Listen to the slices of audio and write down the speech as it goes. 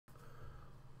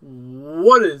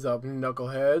What is up,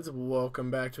 knuckleheads?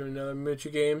 Welcome back to another Mitchey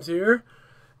Games here.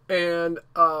 And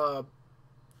I'm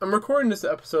recording this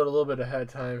episode a little bit ahead of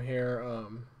time here.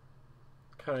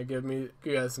 Kind of give you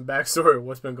guys some backstory of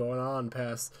what's been going on the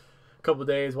past couple of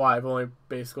days. Why I've only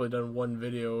basically done one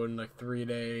video in like 3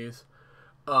 days.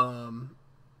 And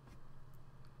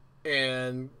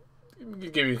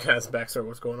give you guys some backstory of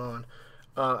what's going on.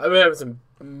 I've been having some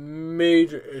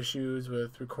major issues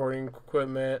with recording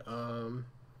equipment.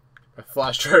 My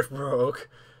flash drive broke.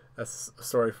 That's a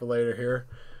story for later here.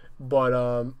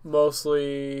 But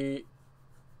mostly,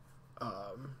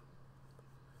 I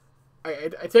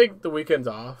take the weekends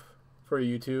off for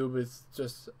YouTube. It's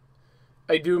just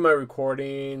I do my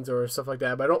recordings or stuff like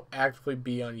that, but I don't actively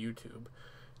be on YouTube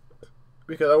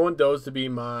because I want those to be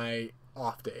my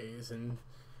off days, and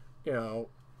people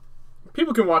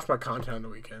can watch my content on the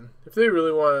weekend if they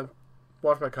really want to.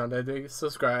 Watch my content, they can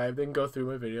subscribe, they can go through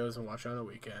my videos and watch it on the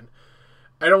weekend.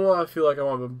 I don't want to feel like I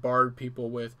want to bombard people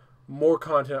with more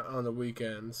content on the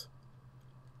weekends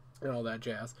and all that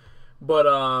jazz. But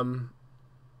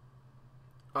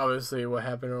obviously what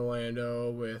happened in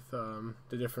Orlando with the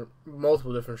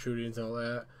multiple different shootings and all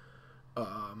that,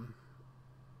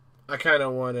 I kind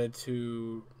of wanted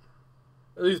to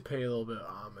at least pay a little bit of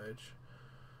homage,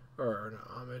 or not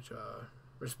homage,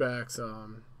 respects.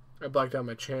 I blacked out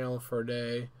my channel for a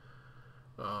day.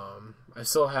 I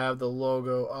still have the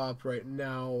logo up right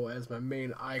now as my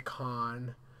main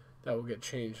icon. That will get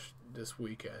changed this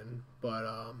weekend.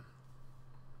 But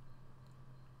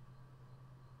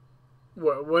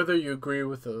whether you agree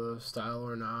with the style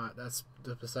or not, that's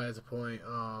besides the point.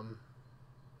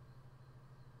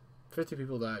 50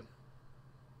 people died.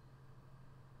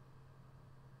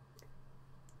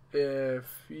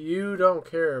 If you don't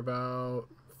care about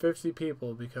 50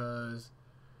 people because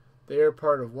they are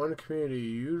part of one community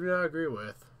you do not agree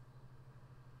with,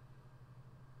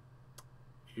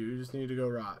 you just need to go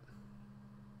rot.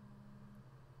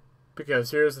 Because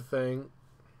here's the thing,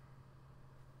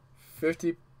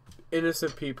 50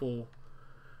 innocent people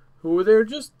who were there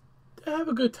just to have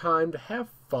a good time, to have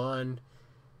fun,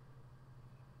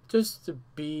 just to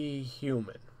be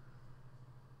human,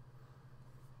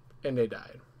 and they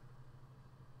died.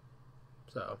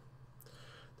 So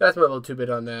that's my little 2-bit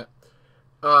on that.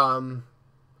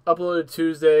 Uploaded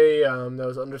Tuesday. That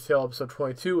was Undertale episode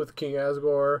 22 with King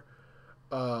Asgore.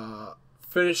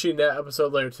 Finishing that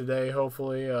episode later today,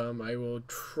 hopefully. I will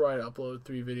try to upload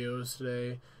 3 videos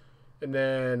today. And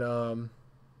then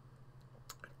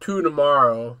 2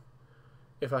 tomorrow,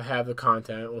 if I have the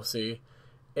content, we'll see.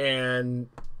 And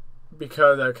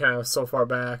because I'm kind of so far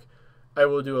back, I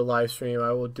will do a live stream.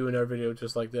 I will do another video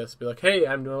just like this. Be like, hey,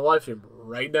 I'm doing a live stream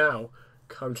right now.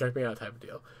 Come check me out, type of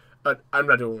deal. I'm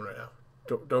not doing one right now.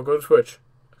 Don't go to Twitch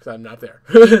because I'm not there.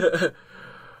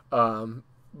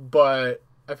 But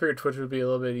I figured Twitch would be a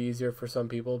little bit easier for some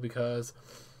people because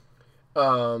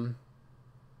live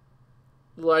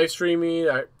streaming,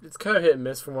 it's kind of hit and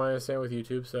miss from what I understand with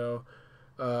YouTube. So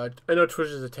I know Twitch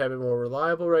is a tad bit more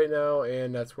reliable right now,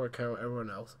 and that's where kind of everyone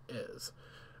else is.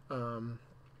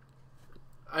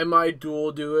 I might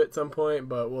dual do it at some point,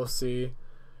 but we'll see.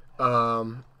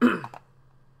 Who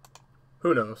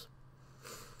knows?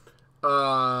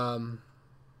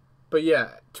 But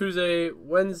yeah, Tuesday,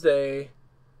 Wednesday,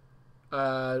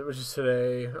 which is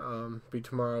today, be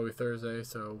tomorrow, be Thursday,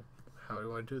 so how do you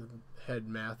want to do the head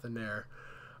math in there?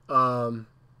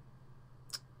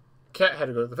 Cat had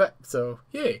to go to the vet, so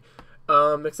yay.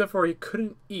 Except for he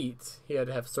couldn't eat. He had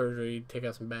to have surgery, take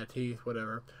out some bad teeth,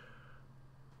 whatever.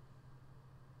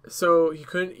 So he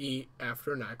couldn't eat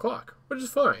after 9 o'clock, which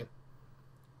is fine.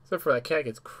 Except for that cat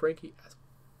gets cranky as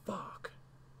fuck.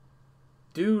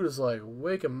 Dude is like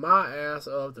waking my ass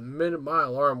up the minute my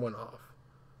alarm went off.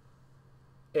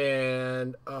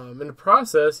 And in the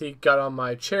process, he got on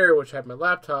my chair, which had my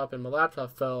laptop, and my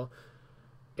laptop fell,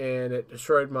 and it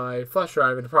destroyed my flash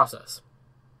drive in the process.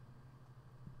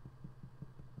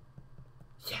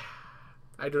 Yeah.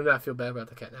 I do not feel bad about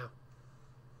the cat now.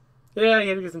 Yeah, he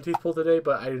had to get some teeth pulled today,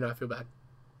 but I do not feel bad.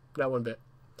 Not one bit.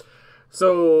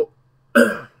 So,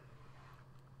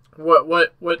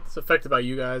 what's affected by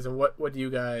you guys, and what do you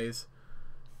guys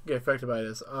get affected by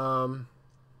this?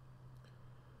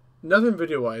 Nothing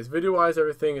video-wise. Video-wise,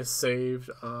 everything is saved.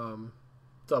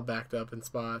 It's all backed up in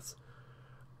spots.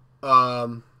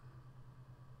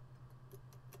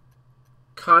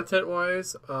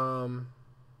 Content-wise,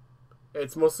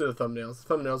 it's mostly the thumbnails.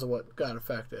 The thumbnails are what got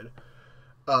affected.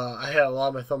 I had a lot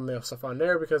of my thumbnail stuff on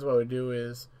there because what I would do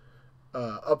is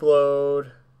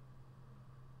upload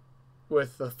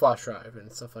with the flash drive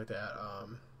and stuff like that.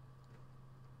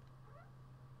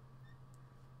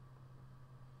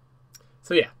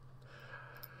 So yeah.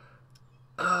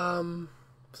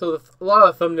 So a lot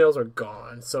of the thumbnails are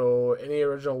gone. So any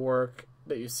original work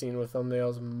that you've seen with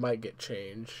thumbnails might get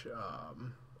changed.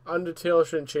 Undertale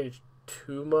shouldn't change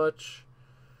too much.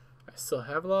 I still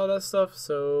have a lot of that stuff,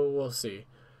 so we'll see.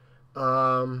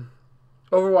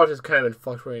 Overwatch has kind of been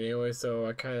fluctuating anyway, so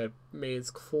I kind of made as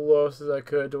close as I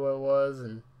could to what it was,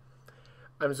 and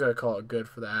I'm just gonna call it good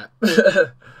for that.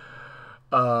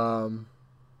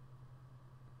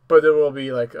 But there will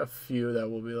be like a few that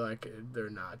will be like they're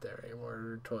not there anymore.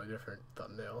 They're totally different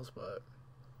thumbnails, but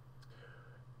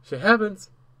shit happens.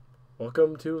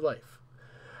 Welcome to life.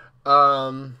 So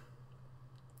I'm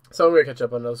gonna catch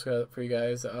up on those for you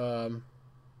guys.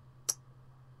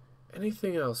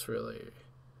 Anything else really?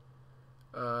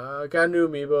 Got a new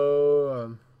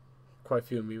amiibo. Quite a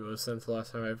few amiibos since the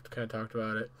last time I've kind of talked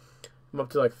about it. I'm up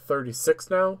to like 36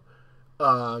 now.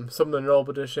 Some of the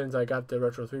notable editions, I got the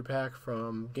Retro 3-pack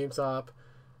from GameStop.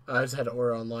 I just had to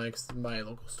order online because my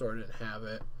local store didn't have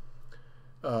it.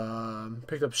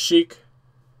 Picked up Chic.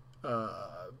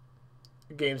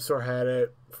 Game store had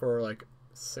it for like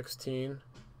 $16.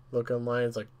 Look online,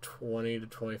 it's like $20 to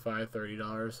 $25,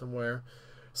 $30 somewhere.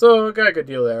 So I got a good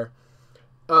deal there.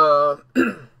 And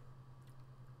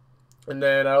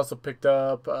then I also picked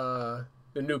up the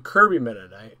new Kirby Meta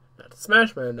Knight. Not the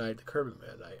Smash Meta Knight, the Kirby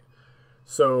Meta Knight.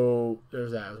 So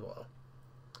there's that as well.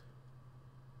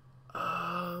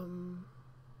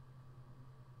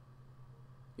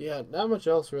 Yeah, not much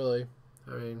else really.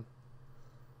 I mean,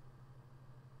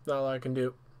 not a lot I can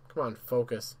do. Come on,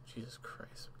 focus. Jesus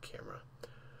Christ, camera.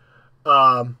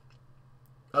 I'll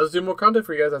just do more content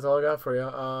for you guys. That's all I got for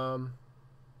you.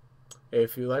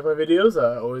 If you like my videos,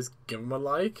 always give them a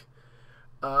like.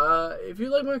 If you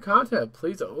like my content,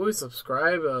 please always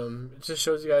subscribe. It just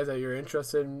shows you guys that you're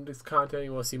interested in this content.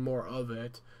 You want to see more of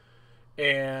it.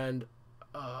 And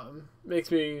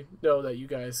makes me know that you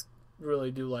guys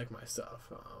really do like my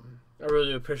stuff. I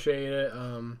really appreciate it.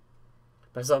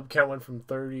 My sub count went from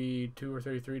 32 or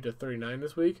 33 to 39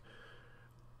 this week.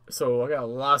 So I got a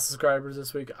lot of subscribers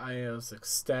this week. I am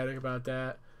ecstatic about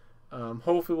that.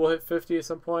 Hopefully we'll hit 50 at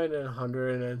some point, and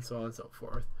 100, and so on and so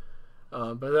forth.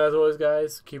 But as always,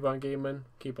 guys, keep on gaming,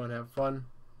 keep on having fun,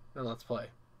 and let's play.